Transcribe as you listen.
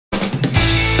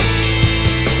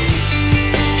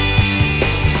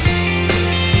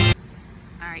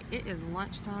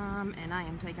lunchtime and I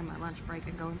am taking my lunch break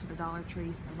and going to the Dollar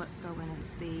Tree, so let's go in and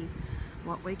see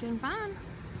what we can find.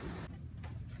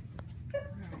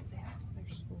 Alright, they have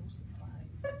their school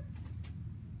supplies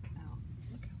out.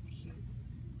 Look how cute.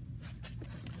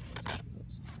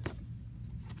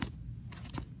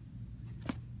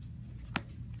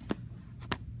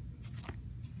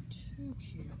 Too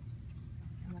cute.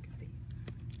 And look at these.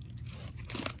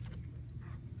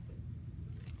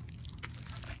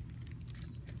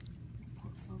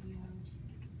 Portfolios.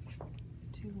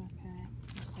 2-pack.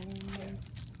 Coloring ones.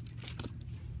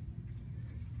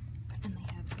 And they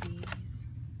have these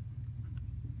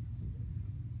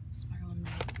spiral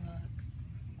notebooks.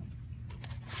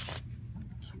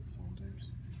 Cute folders.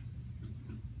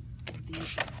 And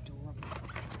these are adorable.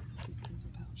 These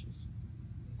pencil pouches.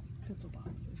 Pencil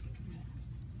boxes.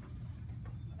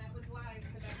 That was live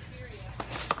for bacteria.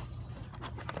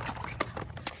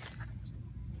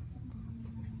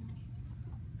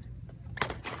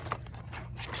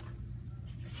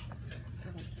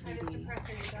 I just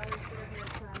depressing it. Dollar Tree here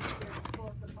trying to get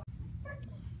full supply.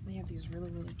 They have these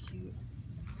really, really cute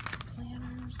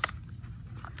planners.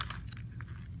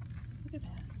 Look at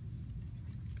that.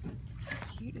 How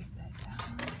cute is that? That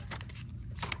one.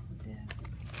 This.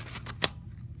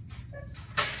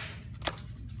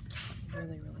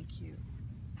 Really, really cute.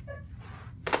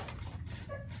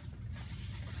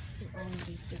 All of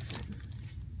these different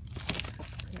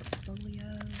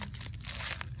portfolios.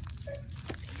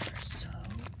 These are so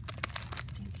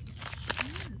stinking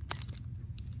cute.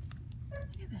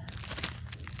 Look at that.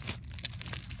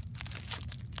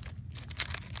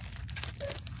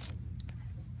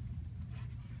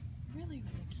 Really,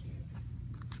 really cute.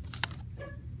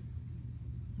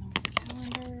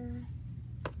 Calendar,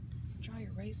 dry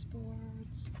erase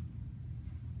boards,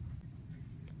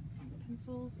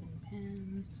 pencils and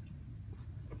pens.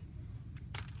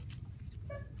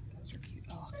 Those are cute.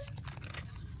 Oh,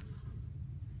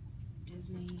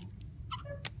 Disney.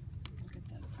 Look at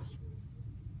those.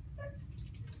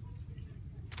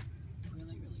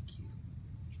 Really, really cute.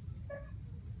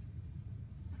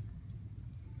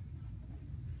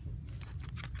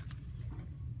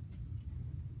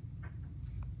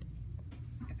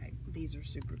 Okay, these are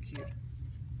super cute.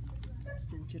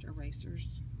 Scented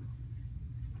erasers.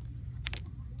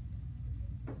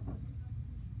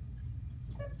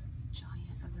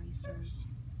 Giant erasers.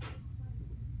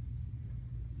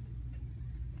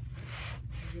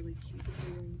 Really cute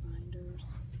coloring binders.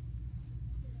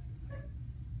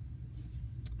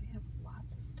 They have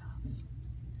lots of stuff.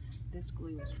 This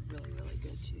glue is really, really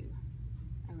good too.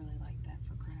 I really like that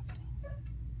for crafting.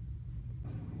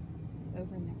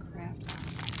 Over in the craft aisle,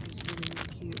 there's really, really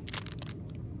cute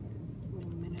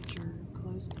little miniature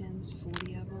clothespins,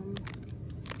 40 of them.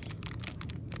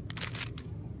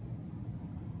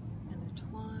 And the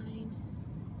twine,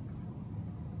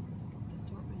 the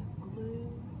assortment of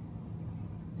glue,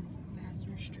 and some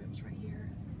fastener strips right here.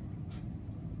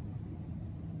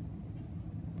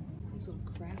 These little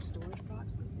craft storage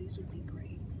boxes, these would be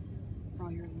great for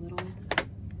all your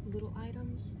little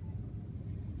items.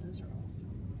 Those are awesome.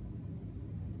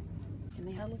 And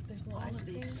they have, look, there's little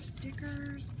these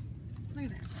stickers. Look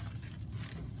at that.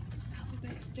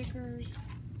 Alphabet stickers.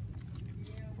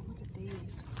 Look at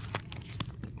these.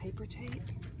 Paper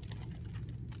tape.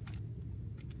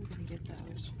 We're gonna get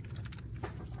those.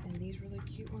 And these really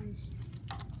cute ones.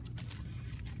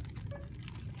 They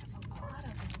have a lot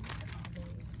of them. Look at all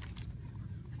those.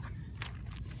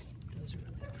 Those are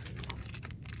really pretty.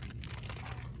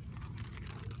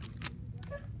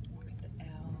 Look at the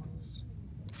owls.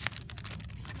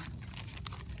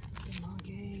 The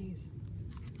monkeys.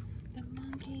 The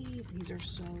monkeys. These are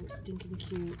so stinking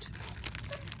cute.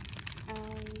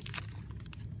 Owls.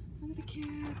 Look at the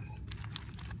cats.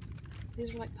 These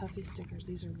are like puffy stickers.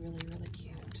 These are really, really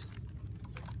cute.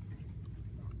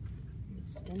 And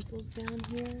stencils down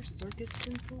here. Circus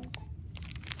stencils.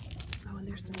 Oh, and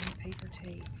there's some more paper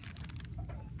tape.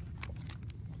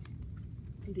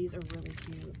 These are really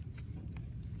cute.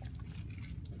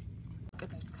 Look at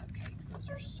those cupcakes. Those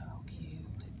are so cute.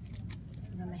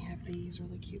 And then they have these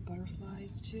really cute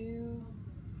butterflies too.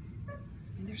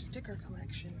 And their sticker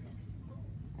collection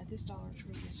at this Dollar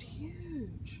Tree is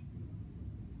huge.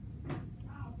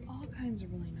 All kinds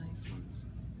of really nice ones.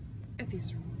 At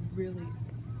these really,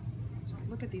 sorry,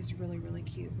 look at these really, really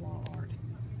cute wall art.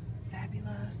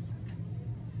 Fabulous.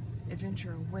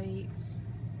 Adventure awaits.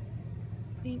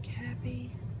 Pink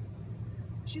Happy.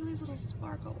 She leaves a little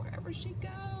sparkle wherever she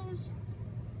goes.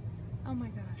 Oh my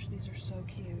gosh, these are so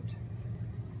cute.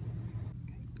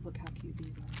 Okay, look how cute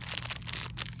these are.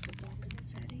 Football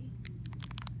confetti.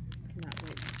 Cannot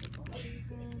wait for football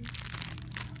season.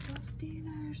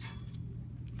 Steelers.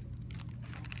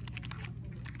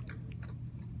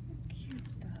 Cute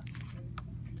stuff.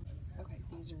 Okay,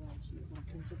 these are really cute little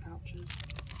pencil pouches.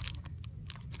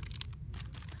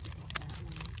 That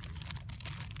one.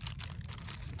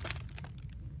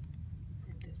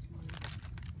 And this one.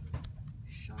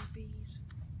 Sharpies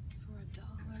for $1.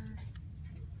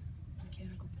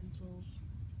 Mechanical pencils.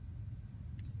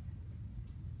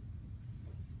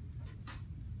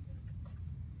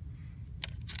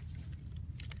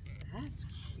 That's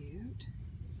cute.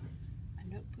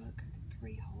 A notebook,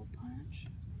 3-hole punch.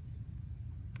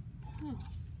 Huh.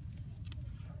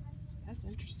 That's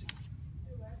interesting.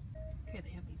 Okay, they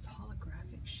have these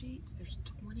holographic sheets. There's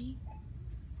 20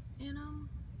 in them.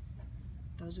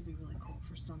 Those would be really cool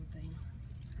for something.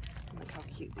 Look how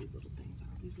cute these little things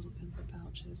are. These little pencil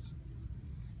pouches.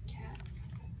 Cats,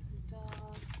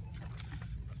 dogs,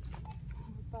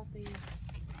 puppies.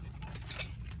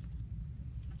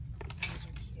 Those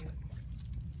are cute.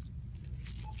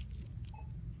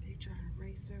 Big giant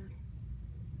eraser.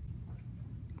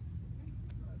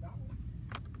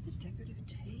 The decorative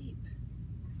tape.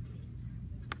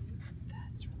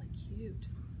 That's really cute.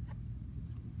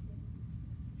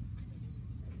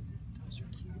 Those are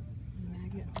cute.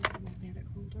 Magnetic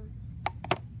holder.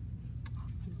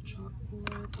 Little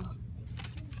chalkboard. Oh.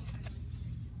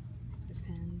 The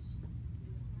pens.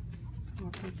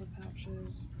 More pencil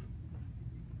pouches.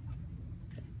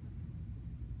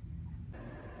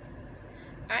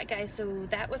 Alright guys, so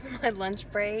that was my lunch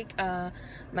break.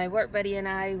 My work buddy and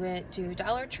I went to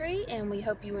Dollar Tree, and we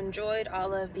hope you enjoyed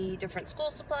all of the different school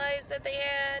supplies that they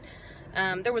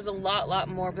had. There was a lot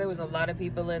more, but there was a lot of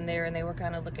people in there, and they were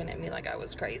kind of looking at me like I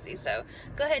was crazy. So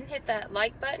go ahead and hit that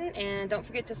like button, and don't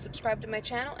forget to subscribe to my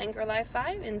channel, Anchor Life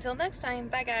 5. Until next time,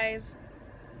 bye guys.